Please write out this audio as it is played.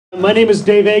My name is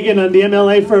Dave Eggen. I'm the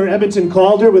MLA for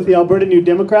Edmonton-Calder with the Alberta New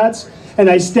Democrats, and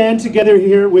I stand together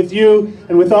here with you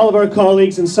and with all of our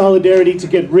colleagues in solidarity to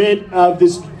get rid of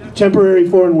this temporary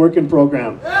foreign working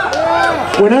program.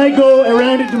 When I go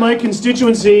around into my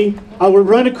constituency, I will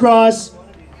run across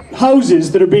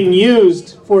houses that are being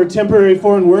used for temporary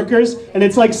foreign workers, and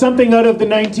it's like something out of the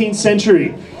 19th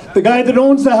century. The guy that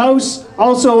owns the house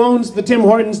also owns the Tim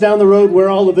Hortons down the road where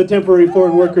all of the temporary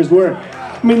foreign workers work.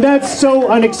 I mean, that's so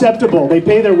unacceptable. They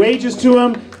pay their wages to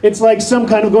them. It's like some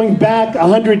kind of going back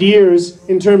 100 years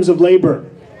in terms of labor.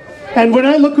 And when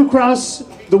I look across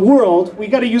the world, we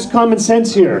got to use common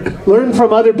sense here. Learn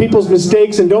from other people's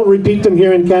mistakes and don't repeat them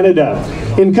here in Canada.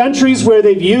 In countries where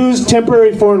they've used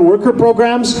temporary foreign worker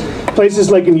programs, places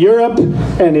like in Europe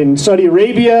and in Saudi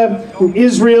Arabia, in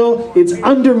Israel, it's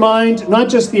undermined not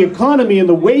just the economy and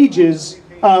the wages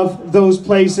of those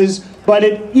places, but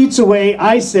it eats away,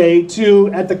 I say,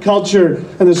 too, at the culture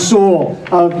and the soul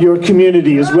of your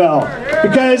community as well.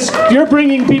 Because if you're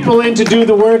bringing people in to do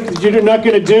the work that you're not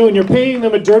going to do and you're paying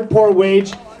them a dirt poor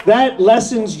wage, that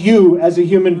lessens you as a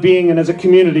human being and as a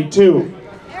community too.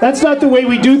 That's not the way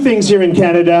we do things here in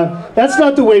Canada. That's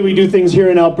not the way we do things here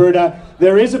in Alberta.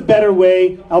 There is a better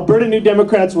way. Alberta New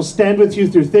Democrats will stand with you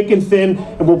through thick and thin,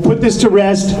 and we'll put this to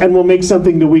rest, and we'll make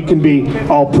something that we can be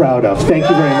all proud of. Thank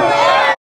you very much.